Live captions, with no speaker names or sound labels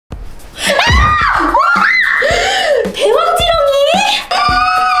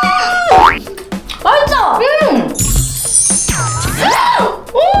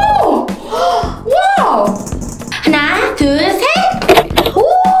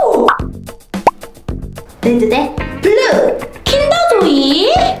레드 대 블루. 킨더조이.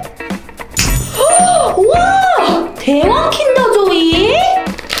 와, 대왕 킨더조이.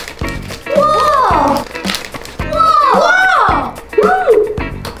 와, 와.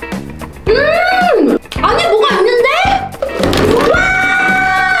 안에 뭐가 있는데?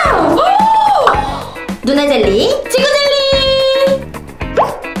 와! 눈의 젤리, 지구 젤리.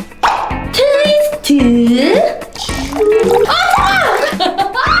 트위스트.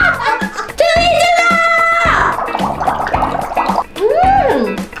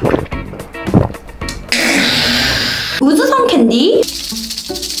 우주선 캔디.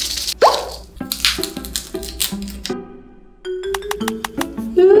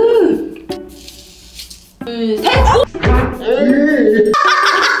 둘, 셋.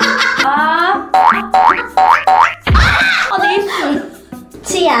 내 입술.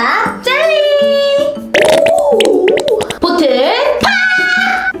 치약 젤리. 보틀 파.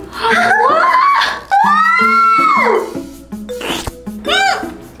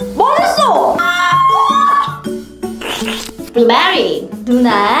 맛있어. 블루베리.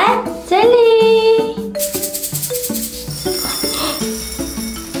 누나 젤리.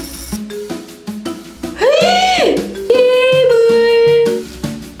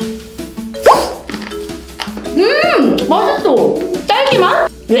 맛있어. 딸기맛?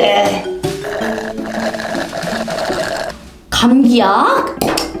 네. 감기약.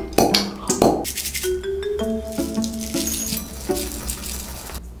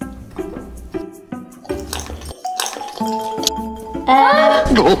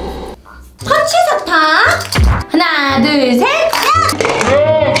 파치사탕. 하나, 둘, 셋.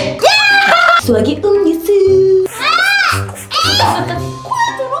 수학이 음료수. 코에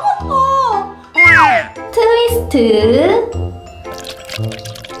들어갔어. 트위스트.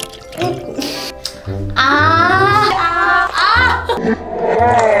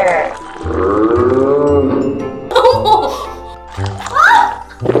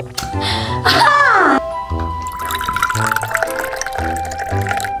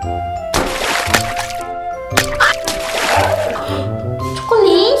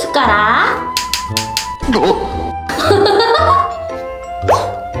 초콜릿 숟가락.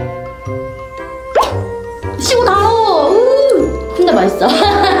 치고 달어. 근데 맛있어.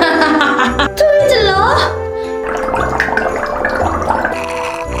 트위즐러.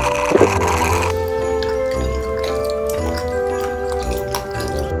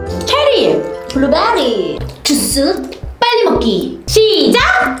 체리. 블루베리. 주스 빨리 먹기. 시작.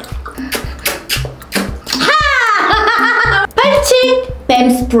 팔찌 뱀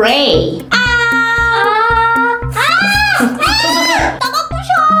스프레이. 나가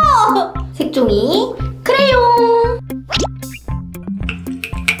부셔. 색종이 크레용.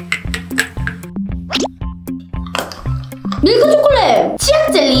 밀크 초콜릿.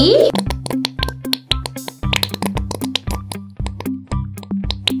 치약 젤리.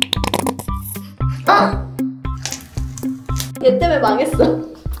 얘 때문에 망했어.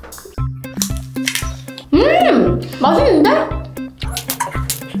 맛있는데?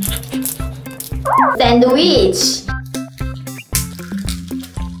 샌드위치.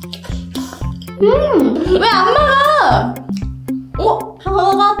 왜 안 먹어? 다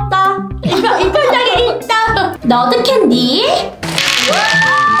먹었다. 이편장에 있다. 너드 캔디.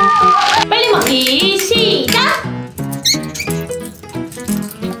 빨리 먹기. 시작.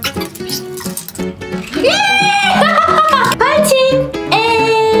 발침.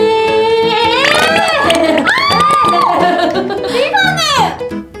 이번에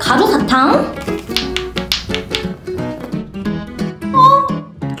가루 사탕.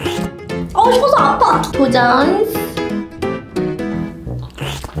 셔서 아파. 도전.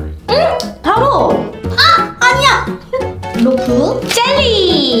 바로. 아니야. 로프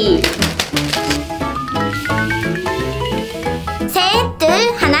젤리. 셋, 둘,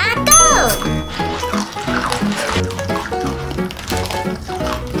 하나, 고!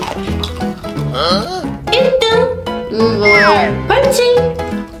 1등. 벌칙.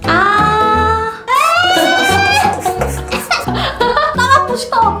 나가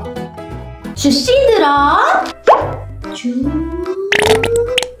부셔. 주시드라.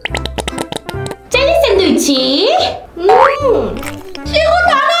 젤리 샌드위치. 이거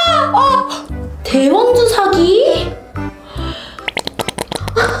달아. 대왕주 사기.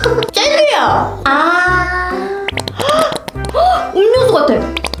 젤리야. 음료수 같아.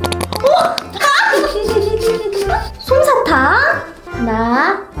 솜사탕.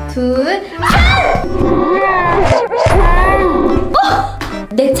 하나, 둘, 셋.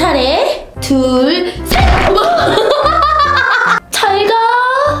 내 차례. 둘, 셋. 잘 가.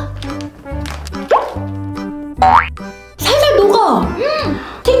 살살 녹아.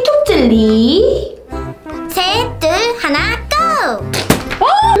 틱톡 젤리.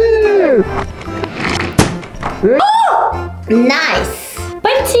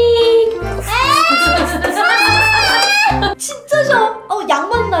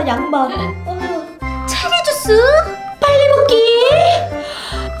 양반 양반. 체리 주스 빨리 먹기.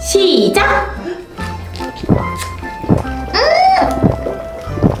 시작.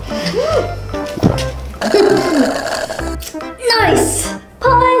 나이스.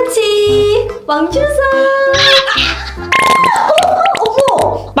 파이치 왕주스.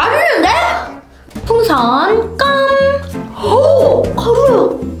 어머 맛있는데? 풍선 껌. 오 가루야.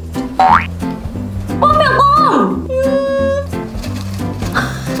 껌이야 껌.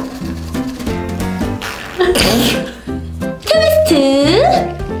 트위스트.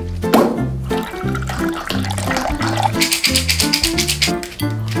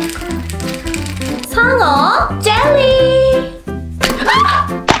 상어 젤리.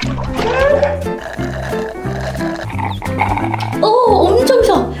 오 엄청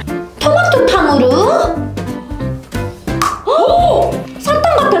셔. 토마토 탕후루. 오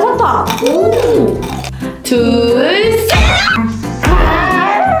사탕 같아 사탕. 오. 둘 셋.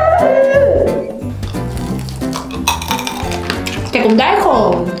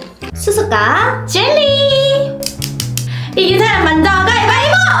 달콤달콤. 수수가 젤리. 이긴 사람 먼저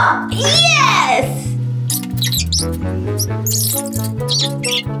가위바위보. 예스.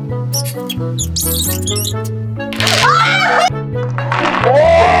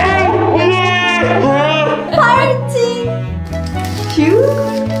 팔찌. 휴.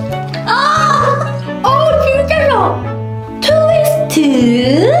 진짜 싫어.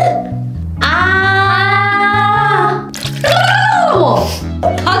 트위스트.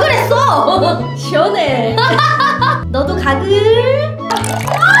 가글 했어. 시원해. 너도 가글.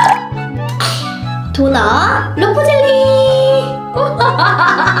 도나 러프 젤리.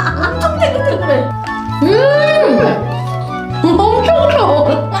 엄청 탱글탱글해. 엄청 셔.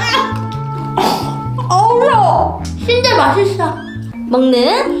 어려. 진짜 맛있어.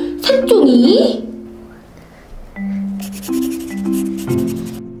 먹는 색종이.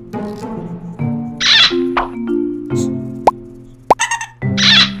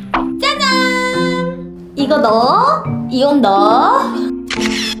 짜잔. 이거 넣어. 이건 넣어.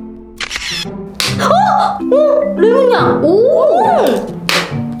 오 레몬향. 오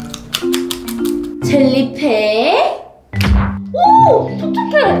젤리팩. 오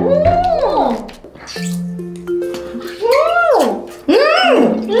촉촉해.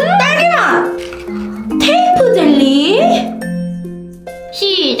 딸기맛. 테이프 젤리.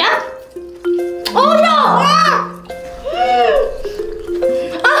 시작. 셔.